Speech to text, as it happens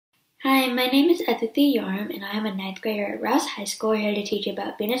Hi, my name is Aditi Yarram, and I am a ninth grader at Rouse High School here to teach you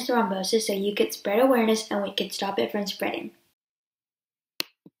about venous thrombosis so you could spread awareness and we could stop it from spreading.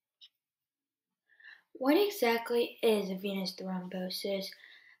 What exactly is venous thrombosis?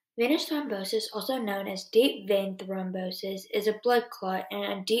 Venous thrombosis, also known as deep vein thrombosis, is a blood clot in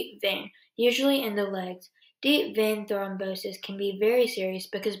a deep vein, usually in the legs. Deep vein thrombosis can be very serious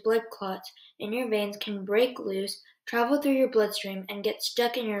because blood clots in your veins can break loose, travel through your bloodstream, and get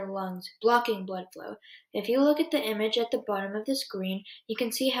stuck in your lungs, blocking blood flow. If you look at the image at the bottom of the screen, you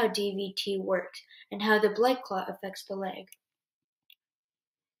can see how DVT works and how the blood clot affects the leg.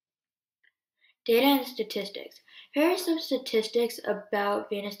 Data and statistics. Here are some statistics about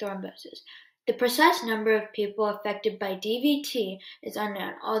venous thrombosis. The precise number of people affected by DVT is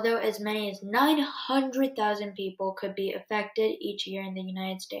unknown, although as many as 900,000 people could be affected each year in the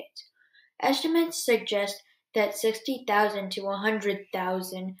United States. Estimates suggest that 60,000 to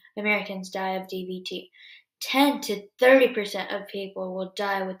 100,000 Americans die of DVT. 10 to 30% of people will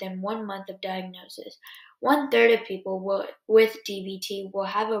die within 1 month of diagnosis. 1/3 of people with DVT will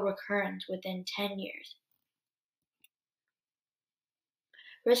have a recurrence within 10 years.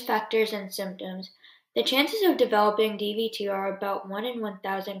 Risk factors and symptoms. The chances of developing DVT are about 1 in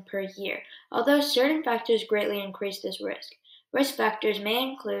 1,000 per year, although certain factors greatly increase this risk. Risk factors may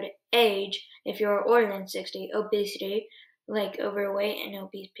include age, if you are older than 60, obesity, like overweight and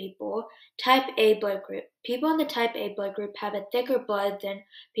obese people, type A blood group. People in the type A blood group have a thicker blood than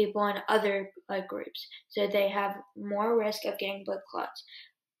people in other blood groups, so they have more risk of getting blood clots.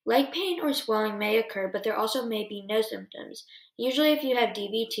 Leg pain or swelling may occur, but there also may be no symptoms. Usually if you have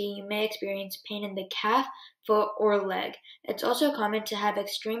DVT, you may experience pain in the calf, foot, or leg. It's also common to have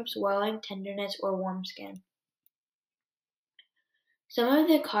extreme swelling, tenderness, or warm skin. Some of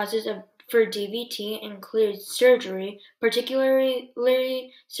the causes for DVT include surgery,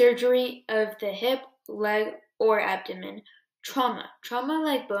 particularly surgery of the hip, leg, or abdomen. Trauma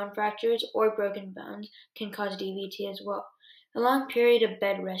like bone fractures or broken bones, can cause DVT as well. A long period of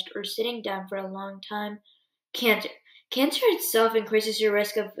bed rest or sitting down for a long time. Cancer itself increases your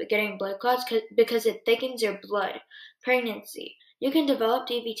risk of getting blood clots because it thickens your blood. Pregnancy. You can develop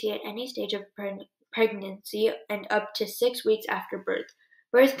DVT at any stage of pregnancy and up to 6 weeks after birth.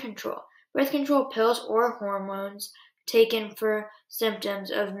 Birth control. Birth control pills or hormones taken for symptoms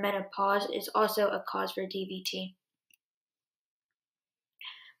of menopause is also a cause for DVT.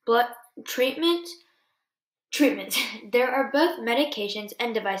 Blood treatments. There are both medications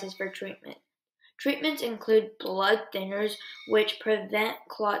and devices for treatment. Treatments include blood thinners, which prevent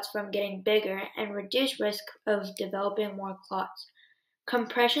clots from getting bigger and reduce risk of developing more clots.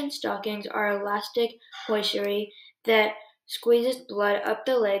 Compression stockings are elastic hosiery that squeezes blood up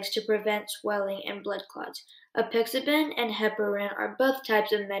the legs to prevent swelling and blood clots. Apixaban and heparin are both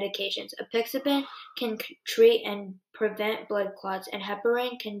types of medications. Apixaban can treat and prevent blood clots, and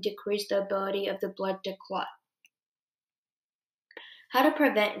heparin can decrease the ability of the blood to clot. How to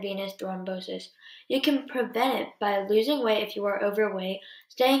prevent venous thrombosis. You can prevent it by losing weight if you are overweight,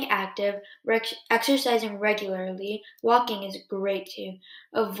 staying active, exercising regularly, walking is great too,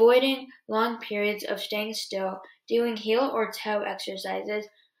 avoiding long periods of staying still, doing heel or toe exercises,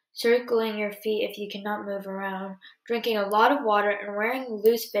 circling your feet if you cannot move around, drinking a lot of water, and wearing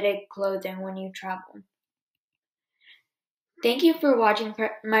loose-fitted clothing when you travel. Thank you for watching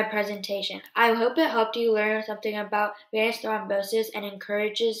my presentation. I hope it helped you learn something about venous thrombosis and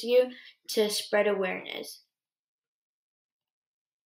encourages you to spread awareness.